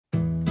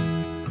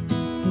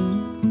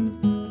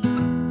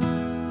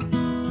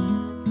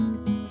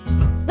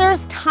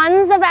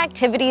tons of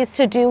activities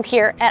to do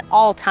here at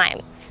all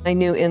times. I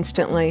knew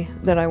instantly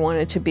that I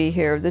wanted to be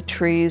here, the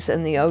trees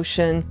and the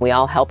ocean. We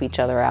all help each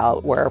other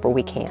out wherever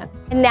we can.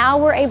 And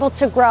now we're able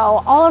to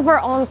grow all of our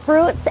own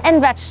fruits and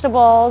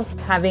vegetables.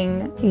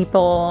 Having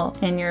people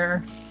in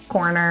your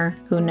corner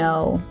who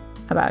know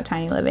about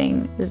tiny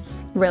living is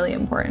really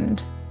important.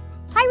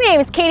 Hi, my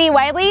name is Katie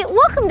Wiley.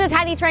 Welcome to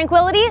Tiny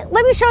Tranquility.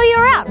 Let me show you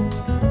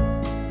around.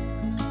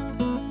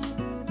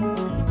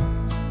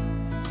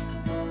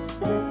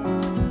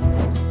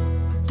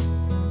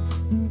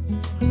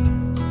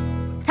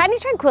 Tiny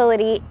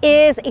Tranquility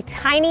is a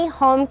tiny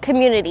home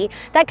community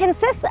that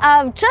consists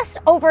of just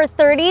over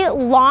 30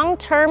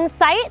 long-term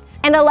sites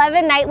and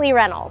 11 nightly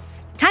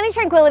rentals. Tiny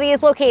Tranquility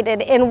is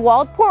located in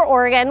Waldport,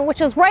 Oregon, which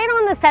is right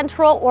on the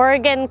central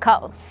Oregon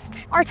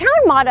coast. Our town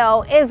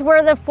motto is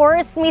where the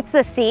forest meets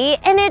the sea,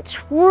 and it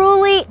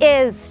truly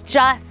is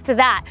just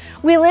that.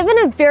 We live in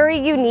a very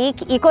unique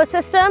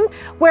ecosystem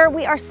where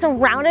we are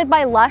surrounded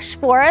by lush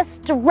forests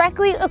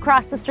directly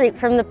across the street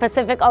from the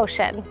Pacific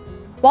Ocean.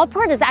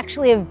 Waldport is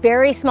actually a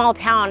very small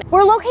town.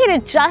 We're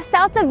located just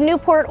south of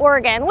Newport,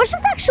 Oregon, which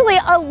is actually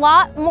a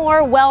lot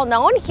more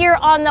well-known here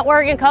on the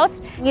Oregon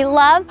coast. We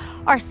love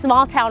our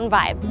small town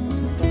vibe.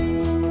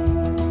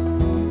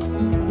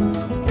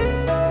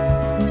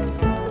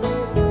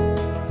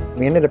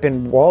 We ended up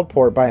in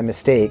Waldport by a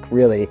mistake,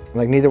 really.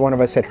 Like, neither one of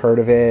us had heard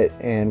of it,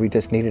 and we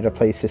just needed a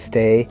place to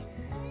stay.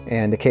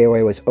 And the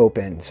KOA was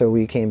open, so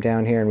we came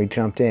down here and we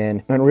jumped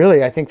in. And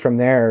really, I think from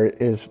there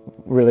is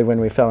really when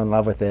we fell in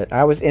love with it.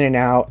 I was in and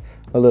out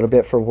a little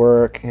bit for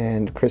work,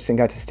 and Kristen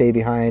got to stay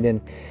behind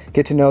and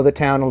get to know the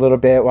town a little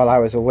bit while I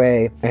was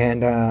away.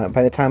 And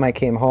by the time I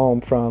came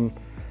home from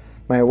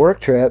my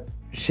work trip,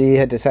 she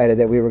had decided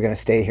that we were going to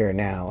stay here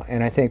now.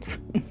 And I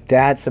think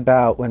that's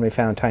about when we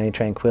found Tiny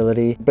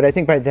Tranquility. But I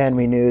think by then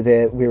we knew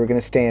that we were going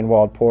to stay in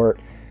Waldport,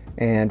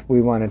 and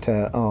we wanted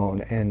to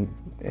own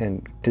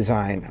and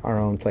design our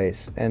own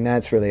place. And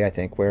that's really, I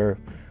think, where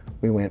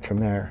we went from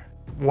there.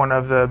 One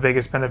of the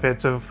biggest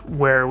benefits of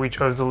where we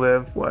chose to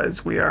live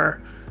was we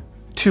are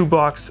 2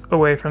 blocks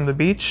away from the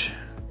beach,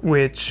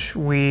 which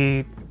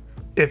we,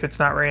 if it's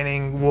not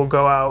raining, we'll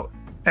go out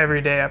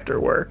every day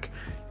after work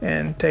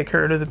and take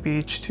her to the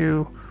beach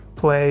to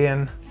play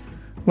and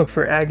look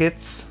for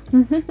agates.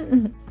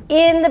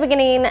 In the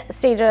beginning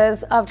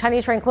stages of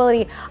Tiny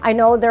Tranquility, I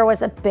know there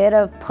was a bit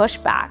of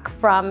pushback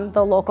from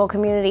the local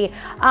community.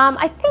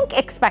 I think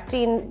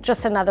expecting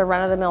just another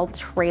run-of-the-mill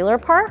trailer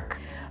park,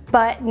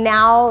 but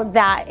now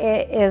that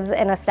it is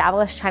an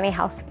established tiny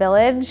house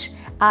village,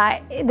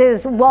 it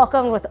is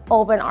welcomed with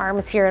open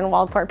arms here in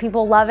Waldport.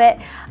 People love it.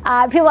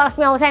 People ask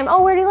me all the time,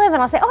 oh, where do you live?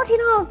 And I'll say, oh, do you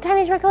know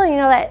Tiny Tranquility? You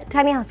know that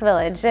tiny house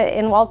village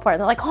in Waldport?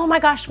 And they're like, oh my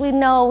gosh, we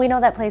know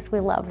that place. We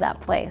love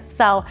that place.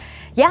 So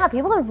yeah,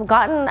 people have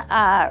gotten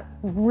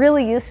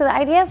really used to the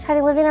idea of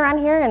tiny living around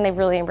here, and they've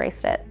really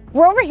embraced it.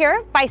 We're over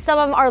here by some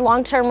of our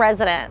long-term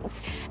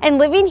residents, and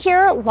living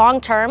here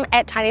long-term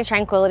at Tiny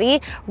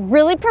Tranquility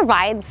really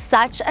provides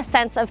such a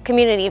sense of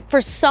community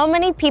for so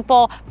many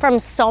people from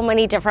so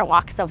many different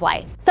walks of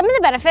life. Some of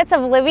the benefits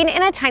of living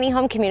in a tiny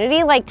home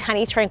community like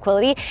Tiny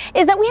Tranquility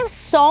is that we have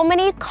so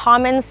many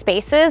common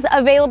spaces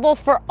available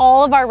for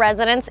all of our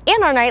residents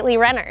and our nightly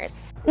renters.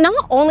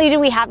 Not only do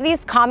we have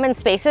these common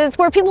spaces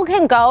where people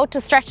can go to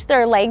stretch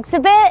their legs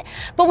a bit,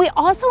 but we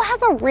also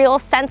have a real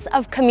sense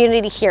of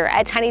community here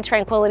at Tiny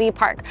Tranquility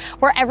Park,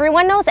 where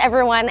everyone knows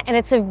everyone and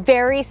it's a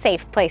very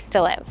safe place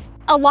to live.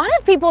 A lot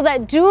of people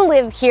that do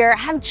live here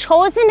have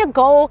chosen to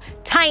go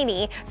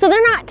tiny, so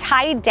they're not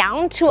tied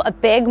down to a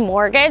big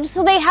mortgage,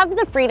 so they have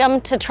the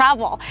freedom to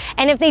travel.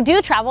 And if they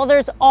do travel,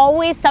 there's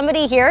always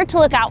somebody here to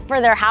look out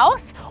for their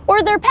house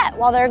or their pet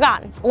while they're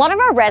gone. A lot of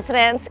our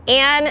residents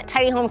and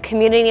tiny home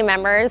community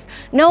members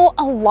know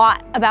a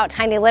lot about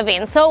tiny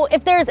living. So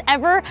if there's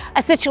ever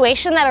a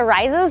situation that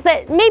arises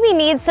that maybe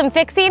needs some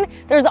fixing,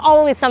 there's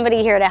always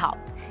somebody here to help.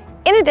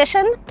 In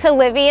addition to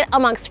living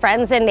amongst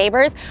friends and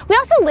neighbors, we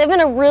also live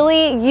in a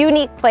really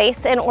unique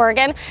place in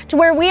Oregon to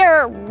where we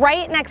are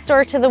right next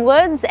door to the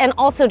woods and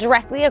also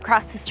directly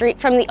across the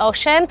street from the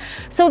ocean.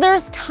 So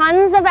there's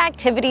tons of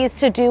activities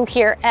to do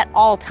here at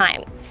all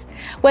times.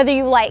 Whether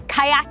you like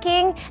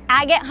kayaking,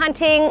 agate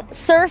hunting,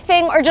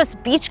 surfing, or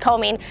just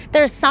beachcombing,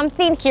 there's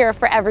something here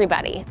for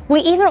everybody. We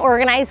even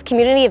organize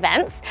community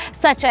events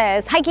such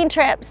as hiking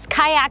trips,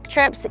 kayak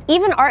trips,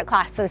 even art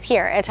classes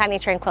here at Tiny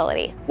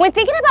Tranquility. When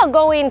thinking about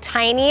going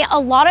tiny, a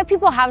lot of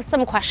people have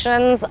some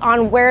questions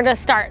on where to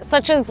start,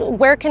 such as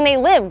where can they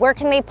live, where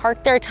can they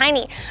park their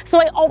tiny?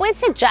 So I always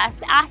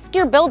suggest ask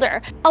your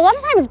builder. A lot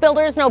of times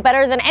builders know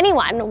better than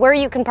anyone where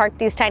you can park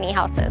these tiny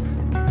houses.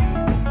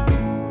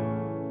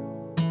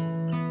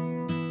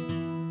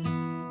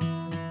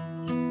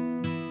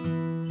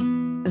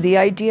 The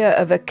idea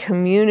of a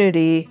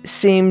community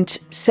seemed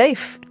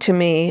safe to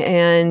me,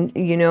 and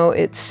you know,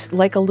 it's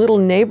like a little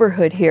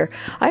neighborhood here.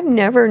 I've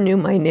never knew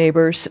my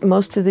neighbors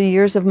most of the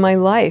years of my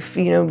life.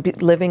 You know,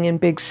 living in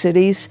big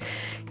cities,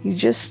 you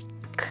just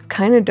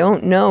kind of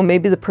don't know,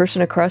 maybe the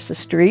person across the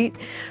street,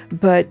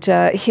 but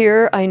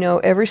here I know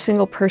every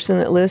single person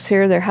that lives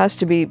here. There has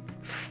to be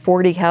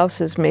 40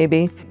 houses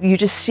maybe. You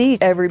just see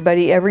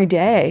everybody every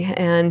day,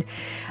 and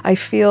I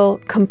feel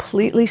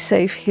completely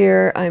safe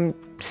here. I'm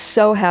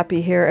so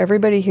happy here.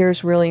 Everybody here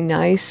is really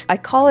nice. I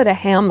call it a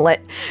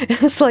hamlet.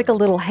 It's like a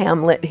little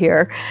hamlet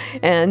here,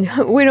 and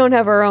we don't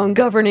have our own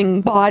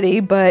governing body,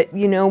 but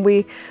you know,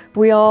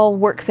 we all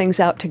work things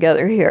out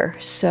together here.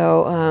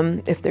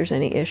 So if there's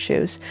any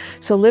issues.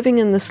 So living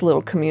in this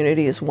little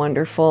community is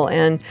wonderful,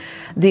 and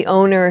the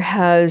owner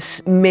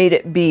has made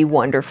it be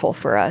wonderful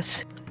for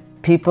us.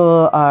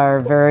 People are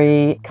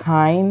very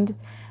kind.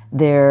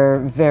 They're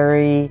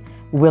very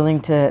willing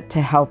to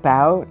help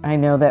out. I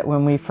know that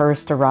when we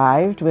first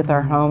arrived with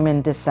our home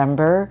in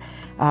December,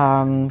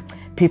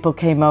 people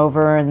came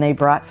over and they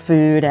brought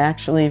food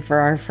actually for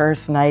our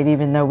first night,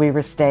 even though we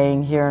were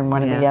staying here in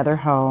one of the other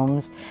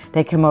homes.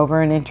 They come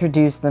over and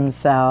introduced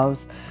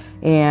themselves,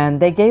 and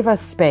they gave us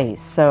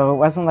space, so it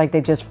wasn't like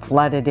they just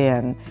flooded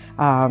in.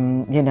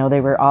 You know, they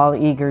were all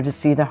eager to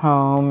see the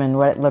home and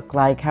what it looked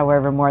like.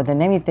 However, more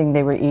than anything,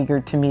 they were eager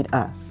to meet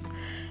us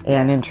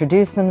and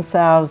introduce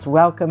themselves,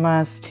 welcome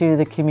us to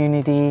the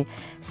community.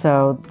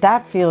 So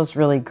that feels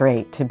really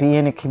great, to be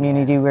in a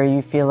community where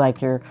you feel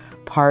like you're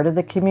part of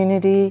the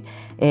community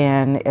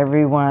and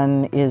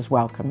everyone is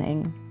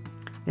welcoming.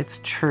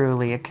 It's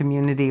truly a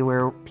community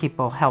where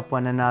people help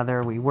one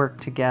another. We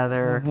work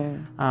together.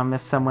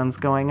 If someone's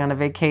going on a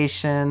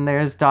vacation,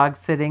 there's dog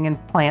sitting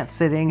and plant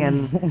sitting,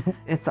 and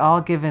it's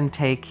all give and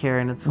take here,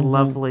 and it's a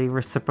lovely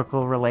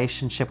reciprocal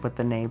relationship with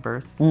the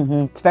neighbors.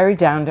 It's very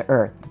down to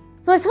earth.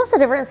 So I suppose the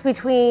difference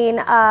between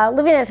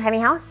living in a tiny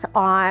house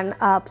on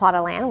a plot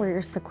of land where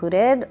you're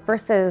secluded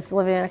versus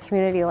living in a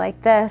community like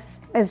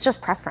this is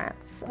just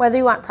preference. Whether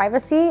you want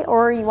privacy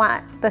or you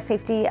want the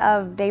safety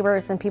of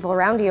neighbors and people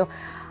around you.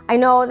 I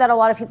know that a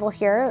lot of people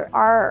here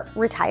are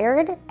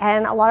retired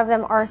and a lot of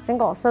them are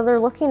single. So they're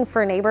looking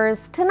for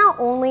neighbors to not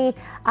only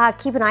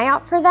keep an eye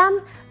out for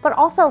them, but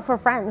also for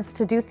friends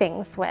to do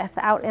things with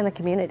out in the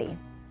community.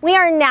 We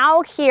are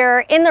now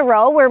here in the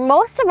row where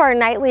most of our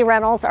nightly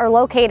rentals are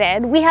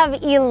located. We have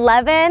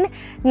 11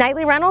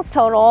 nightly rentals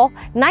total,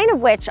 9 of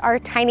which are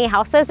tiny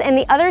houses and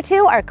the other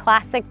 2 are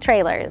classic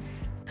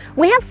trailers.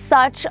 We have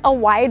such a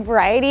wide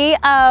variety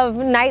of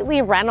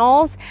nightly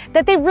rentals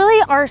that they really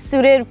are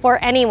suited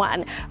for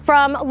anyone,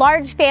 from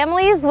large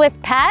families with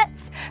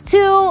pets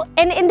to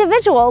an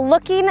individual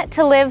looking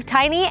to live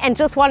tiny and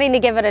just wanting to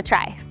give it a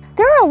try.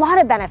 There are a lot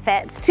of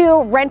benefits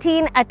to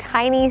renting a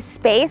tiny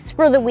space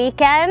for the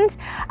weekend.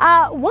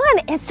 One,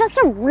 it's just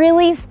a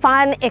really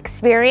fun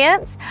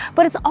experience,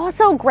 but it's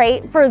also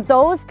great for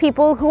those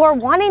people who are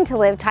wanting to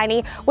live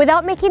tiny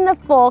without making the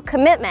full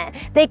commitment.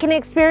 They can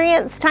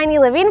experience tiny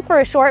living for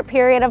a short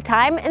period of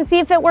time and see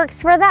if it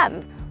works for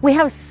them. We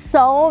have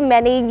so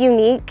many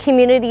unique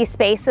community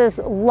spaces,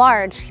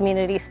 large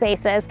community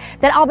spaces,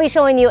 that I'll be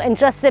showing you in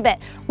just a bit.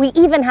 We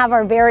even have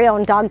our very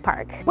own dog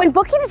park. When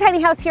booking a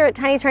tiny house here at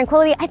Tiny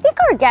Tranquility, I think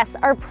our guests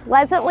are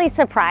pleasantly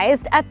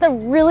surprised at the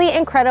really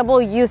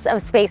incredible use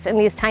of space in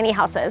these tiny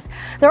houses.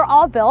 They're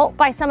all built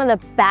by some of the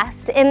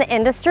best in the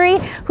industry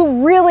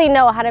who really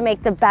know how to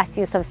make the best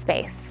use of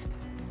space.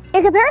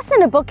 In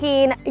comparison to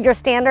booking your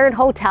standard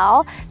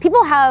hotel,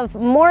 people have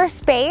more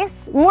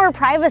space, more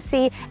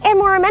privacy, and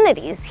more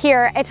amenities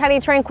here at Tiny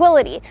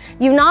Tranquility.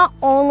 You not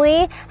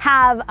only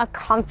have a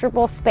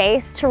comfortable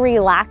space to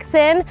relax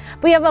in,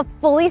 but you have a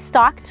fully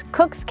stocked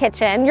cook's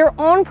kitchen, your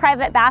own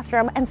private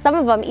bathroom, and some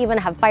of them even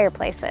have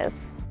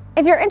fireplaces.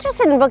 If you're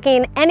interested in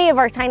booking any of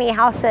our tiny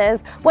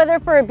houses, whether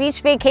for a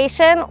beach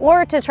vacation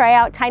or to try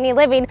out tiny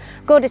living,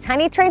 go to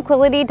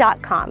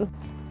tinytranquility.com.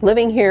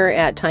 Living here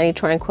at Tiny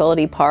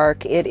Tranquility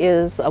Park, it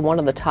is one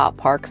of the top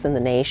parks in the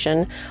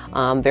nation.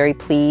 Very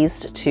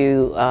pleased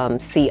to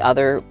see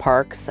other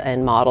parks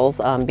and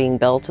models being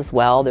built as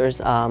well.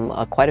 There's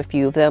quite a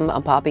few of them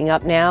popping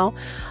up now.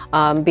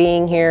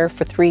 Being here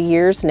for 3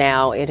 years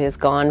now, it has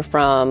gone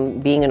from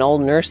being an old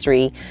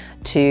nursery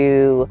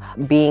to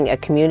being a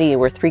community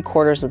where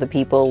 3/4 of the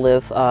people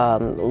live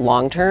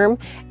long-term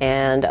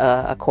and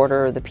a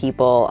quarter of the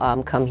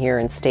people come here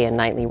and stay in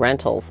nightly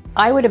rentals.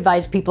 I would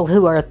advise people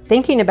who are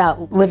thinking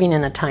about living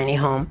in a tiny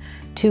home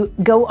to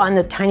go on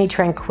the Tiny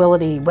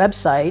Tranquility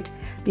website,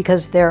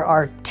 because there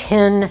are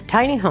 10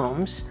 tiny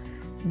homes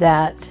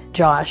that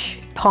Josh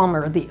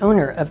Palmer, the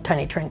owner of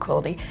Tiny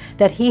Tranquility,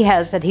 that he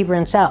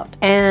rents out.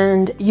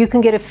 And you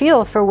can get a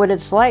feel for what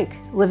it's like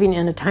living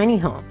in a tiny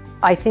home.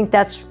 I think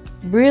that's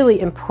really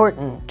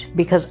important,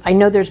 because I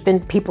know there's been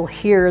people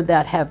here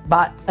that have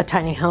bought a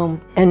tiny home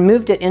and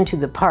moved it into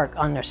the park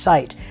on their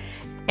site,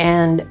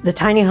 and the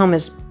tiny home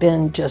has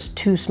been just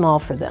too small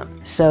for them.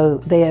 So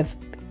they have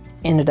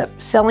ended up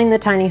selling the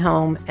tiny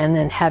home and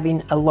then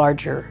having a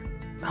larger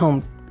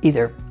home,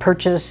 either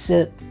purchase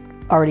it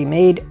already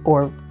made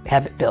or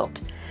have it built.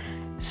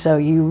 So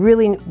you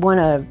really want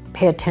to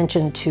pay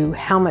attention to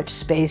how much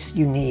space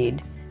you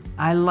need.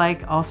 I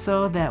like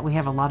also that we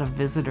have a lot of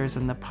visitors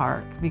in the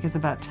park, because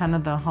about 10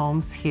 of the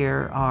homes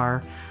here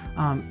are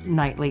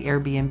nightly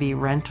Airbnb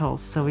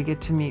rentals. So we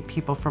get to meet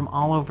people from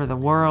all over the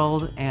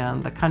world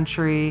and the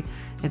country.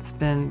 It's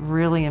been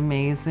really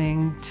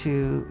amazing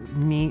to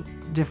meet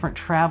different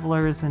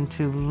travelers and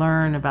to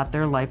learn about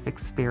their life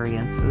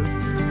experiences.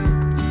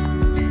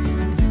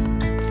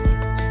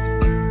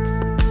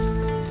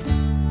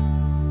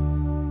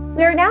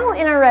 We are now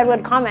in our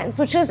Redwood Commons,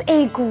 which is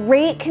a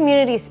great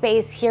community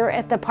space here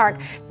at the park.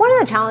 One of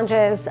the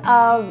challenges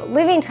of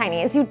living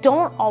tiny is you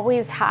don't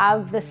always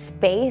have the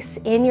space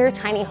in your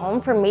tiny home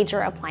for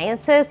major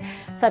appliances,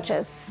 such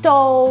as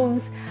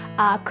stoves,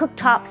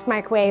 cooktops,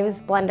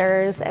 microwaves,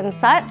 blenders, and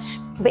such.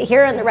 But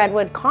here in the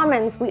Redwood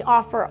Commons, we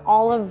offer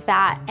all of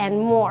that and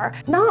more.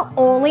 Not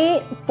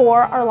only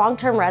for our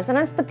long-term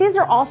residents, but these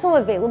are also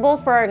available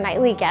for our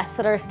nightly guests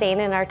that are staying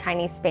in our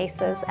tiny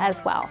spaces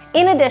as well.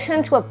 In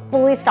addition to a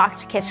fully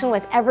stocked kitchen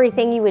with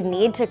everything you would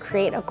need to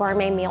create a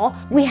gourmet meal,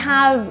 we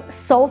have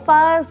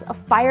sofas, a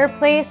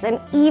fireplace, and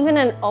even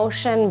an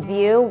ocean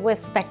view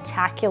with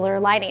spectacular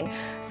lighting.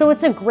 So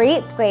it's a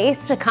great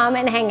place to come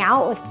and hang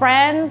out with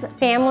friends,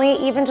 family,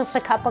 even just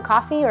a cup of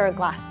coffee or a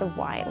glass of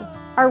wine.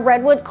 Our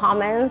Redwood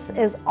Commons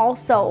is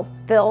also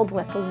filled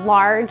with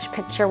large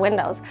picture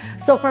windows.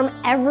 So from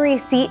every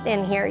seat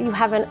in here, you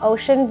have an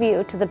ocean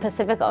view to the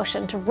Pacific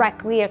Ocean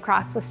directly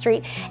across the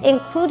street,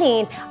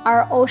 including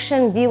our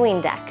ocean viewing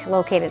deck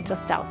located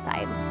just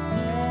outside.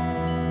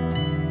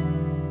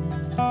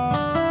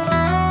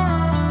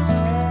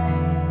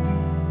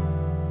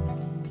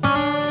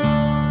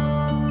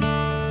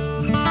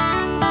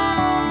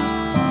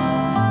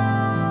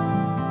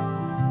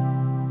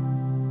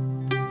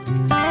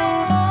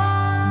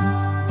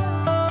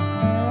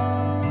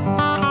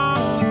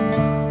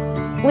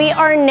 We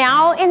are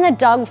now in the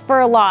Doug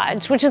Fir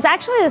Lodge, which is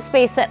actually the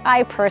space that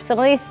I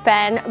personally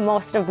spend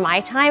most of my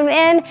time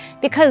in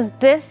because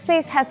this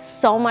space has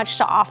so much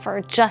to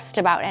offer just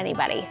about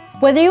anybody.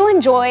 Whether you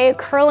enjoy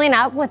curling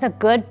up with a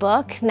good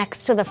book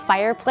next to the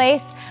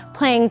fireplace,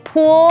 playing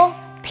pool,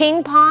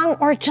 ping pong,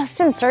 or just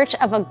in search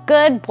of a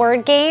good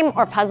board game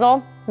or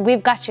puzzle,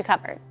 we've got you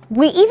covered.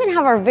 We even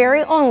have our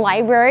very own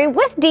library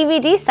with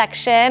DVD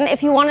section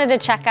if you wanted to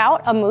check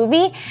out a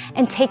movie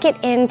and take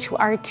it into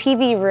our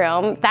TV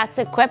room that's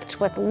equipped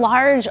with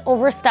large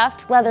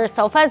overstuffed leather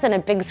sofas and a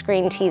big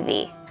screen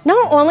TV.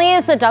 Not only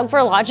is the Doug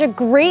Fir Lodge a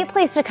great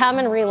place to come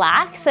and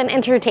relax and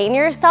entertain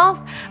yourself,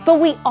 but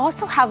we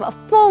also have a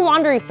full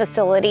laundry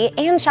facility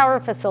and shower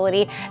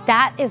facility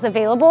that is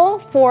available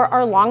for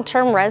our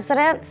long-term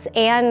residents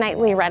and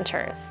nightly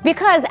renters.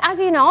 Because as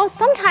you know,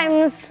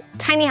 sometimes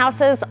tiny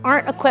houses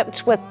aren't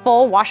equipped with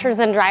full washers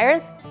and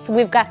dryers, so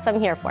we've got some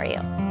here for you.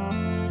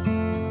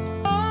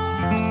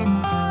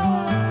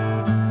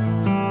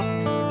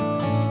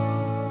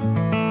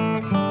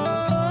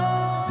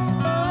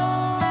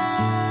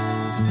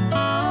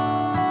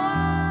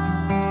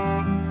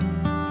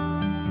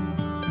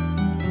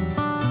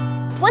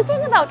 One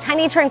thing about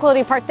Tiny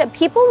Tranquility Park that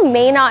people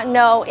may not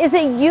know is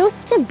it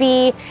used to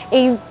be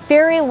a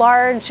very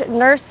large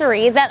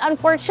nursery that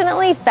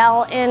unfortunately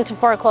fell into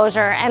foreclosure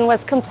and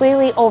was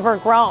completely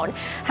overgrown.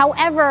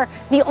 However,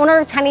 the owner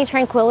of Tiny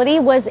Tranquility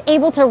was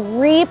able to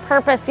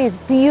repurpose these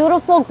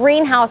beautiful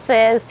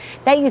greenhouses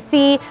that you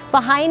see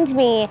behind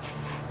me,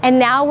 and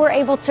now we're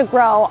able to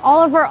grow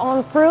all of our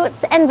own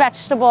fruits and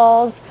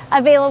vegetables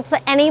available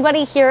to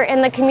anybody here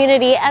in the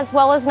community as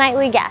well as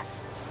nightly guests.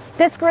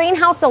 This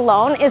greenhouse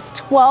alone is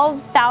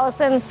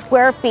 12,000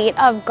 square feet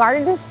of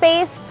garden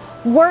space,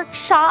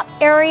 workshop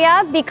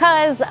area,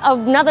 because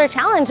another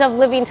challenge of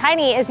living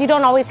tiny is you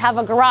don't always have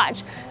a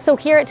garage. So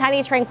here at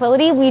Tiny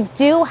Tranquility, we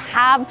do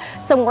have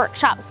some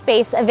workshop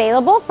space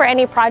available for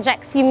any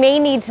projects you may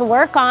need to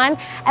work on,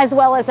 as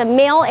well as a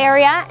mail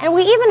area, and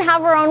we even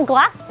have our own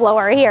glass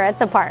blower here at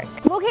the park.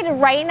 Located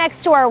right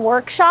next to our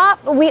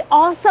workshop, we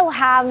also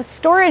have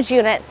storage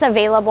units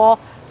available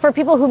for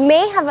people who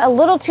may have a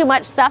little too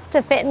much stuff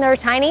to fit in their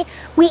tiny.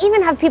 We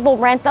even have people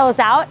rent those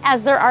out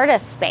as their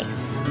artist space.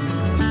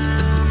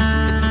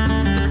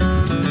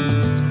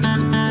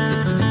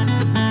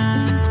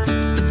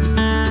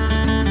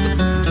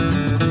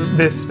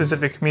 This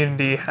specific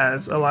community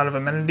has a lot of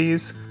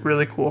amenities,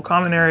 really cool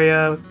common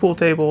area, pool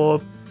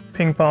table,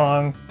 ping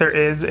pong. There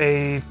is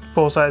a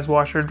full-size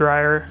washer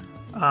dryer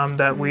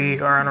that we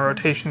are on a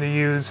rotation to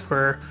use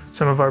for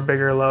some of our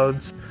bigger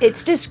loads.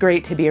 It's just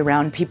great to be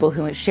around people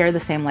who share the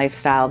same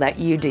lifestyle that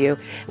you do.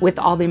 With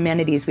all the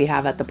amenities we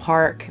have at the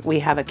park, we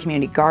have a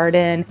community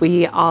garden.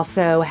 We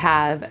also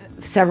have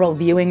several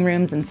viewing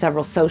rooms and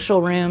several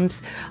social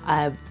rooms.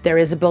 There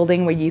is a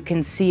building where you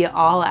can see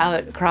all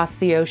out across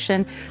the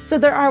ocean. So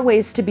there are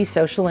ways to be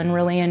social and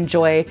really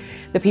enjoy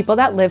the people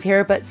that live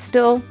here, but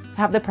still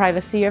have the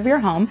privacy of your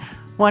home.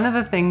 One of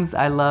the things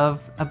I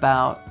love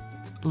about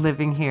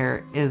living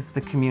here is the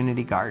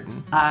community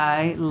garden.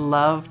 I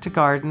love to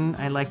garden.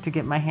 I like to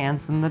get my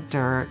hands in the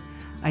dirt.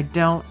 I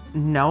don't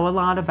know a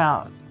lot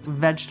about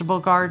vegetable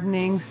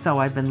gardening, so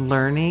I've been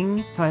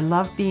learning. So I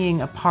love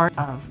being a part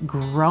of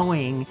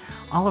growing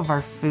all of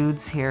our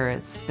foods here.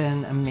 It's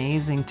been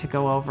amazing to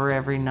go over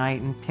every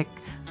night and pick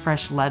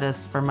fresh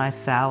lettuce for my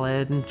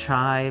salad and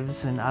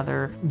chives and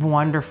other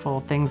wonderful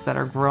things that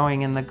are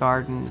growing in the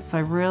garden. So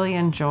I really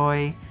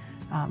enjoy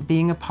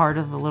being a part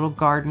of the little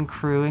garden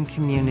crew and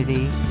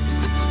community.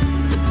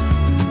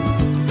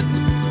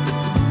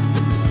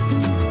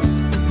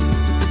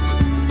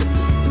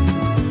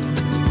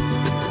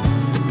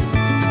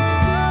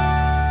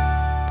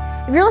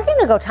 If you're looking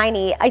to go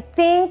tiny, I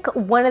think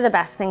one of the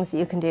best things that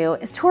you can do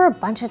is tour a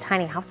bunch of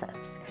tiny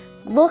houses.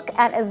 Look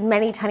at as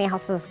many tiny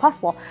houses as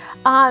possible.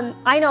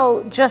 I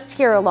know just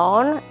here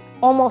alone,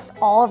 almost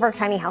all of our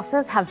tiny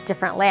houses have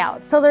different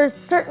layouts. So there's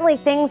certainly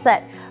things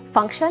that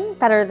function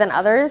better than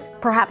others.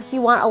 Perhaps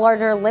you want a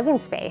larger living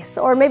space,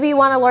 or maybe you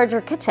want a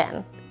larger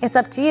kitchen. It's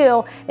up to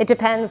you. It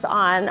depends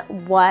on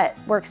what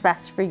works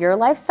best for your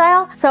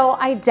lifestyle. So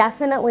I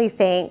definitely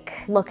think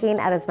looking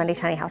at as many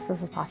tiny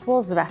houses as possible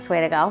is the best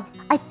way to go.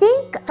 I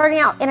think starting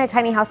out in a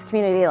tiny house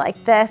community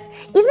like this,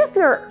 even if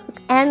your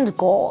end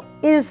goal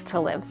is to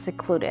live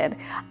secluded,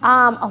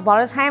 a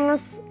lot of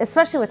times,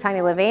 especially with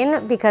tiny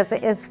living, because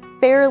it is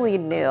fairly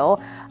new,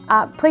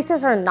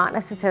 places are not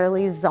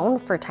necessarily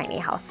zoned for tiny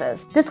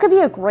houses. This could be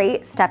a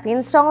great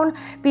stepping stone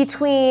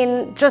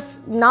between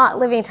just not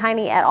living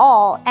tiny at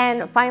all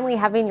and finally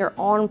having your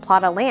own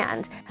plot of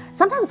land.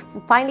 Sometimes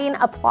finding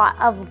a plot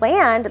of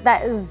land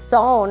that is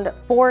zoned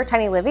for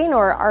tiny living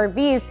or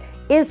RVs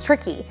is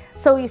tricky.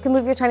 So you can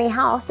move your tiny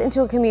house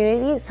into a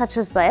community such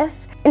as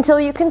this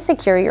until you can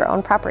secure your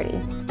own property.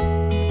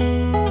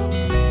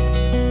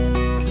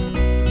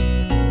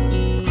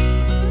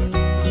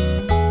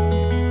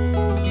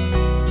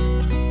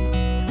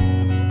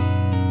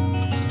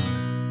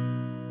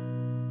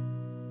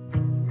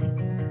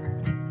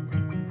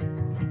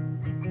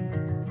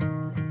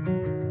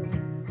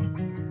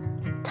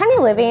 Tiny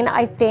living,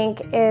 I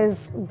think,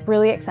 is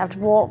really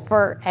acceptable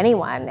for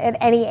anyone at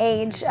any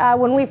age.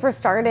 When we first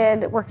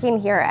started working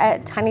here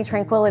at Tiny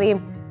Tranquility,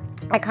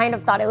 I kind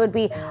of thought it would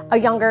be a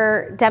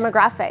younger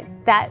demographic,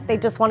 that they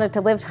just wanted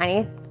to live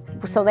tiny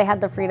so they had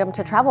the freedom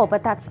to travel,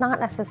 but that's not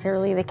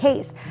necessarily the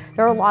case.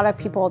 There are a lot of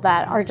people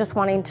that are just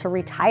wanting to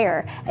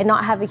retire and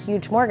not have a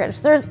huge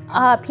mortgage. There's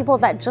people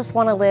that just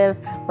want to live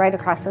right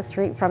across the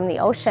street from the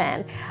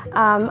ocean.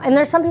 And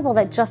there's some people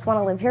that just want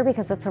to live here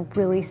because it's a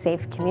really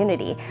safe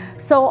community.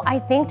 So I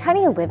think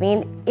tiny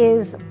living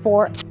is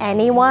for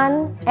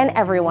anyone and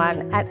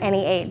everyone at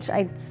any age.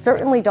 I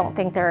certainly don't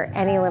think there are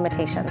any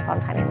limitations on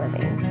tiny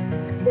living.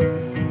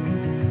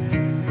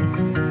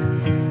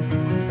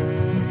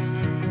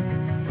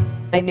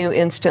 I knew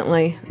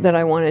instantly that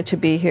I wanted to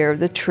be here.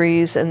 The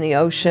trees and the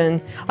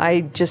ocean.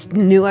 I just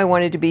knew I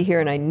wanted to be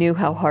here, and I knew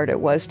how hard it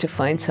was to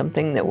find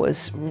something that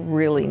was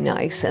really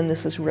nice, and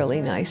this is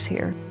really nice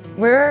here.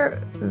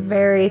 We're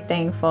very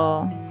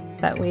thankful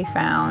that we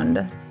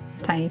found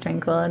Tiny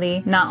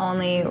Tranquility. Not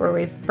only were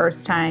we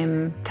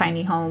first-time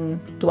tiny home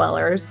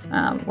dwellers,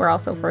 we're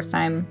also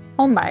first-time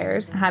home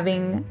buyers.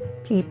 Having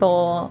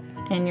people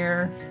in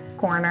your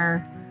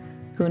corner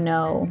who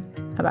know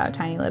about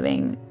tiny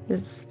living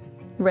is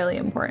really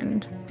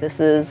important. This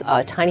is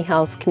a tiny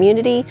house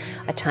community,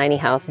 a tiny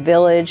house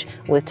village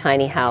with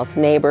tiny house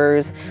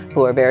neighbors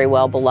who are very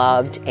well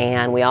beloved,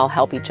 and we all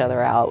help each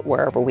other out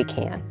wherever we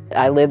can.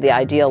 I live the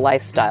ideal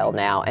lifestyle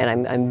now,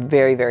 and I'm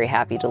very, very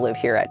happy to live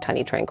here at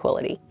Tiny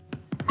Tranquility.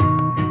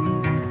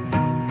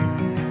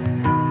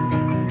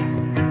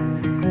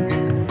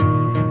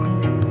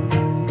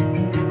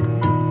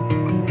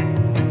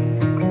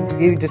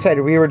 We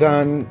decided we were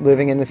done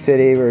living in the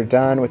city, we were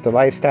done with the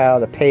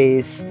lifestyle, the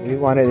pace, we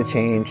wanted to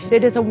change.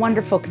 It is a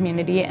wonderful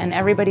community and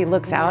everybody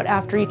looks out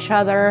after each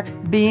other.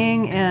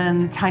 Being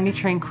in Tiny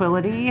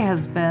Tranquility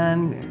has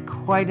been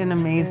quite an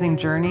amazing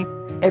journey.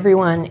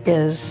 Everyone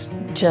is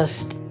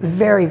just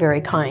very, very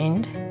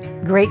kind,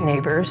 great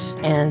neighbors,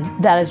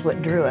 and that is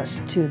what drew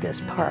us to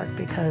this park,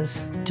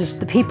 because just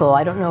the people,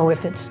 I don't know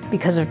if it's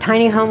because of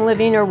tiny home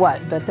living or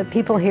what, but the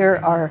people here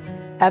are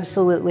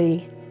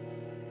absolutely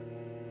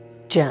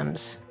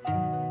gems.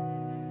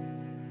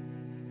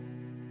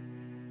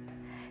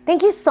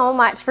 Thank you so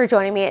much for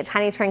joining me at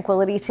Tiny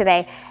Tranquility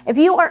today. If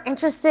you are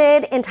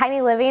interested in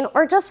tiny living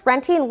or just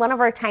renting one of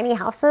our tiny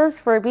houses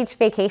for a beach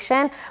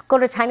vacation, go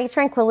to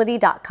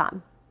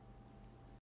tinytranquility.com.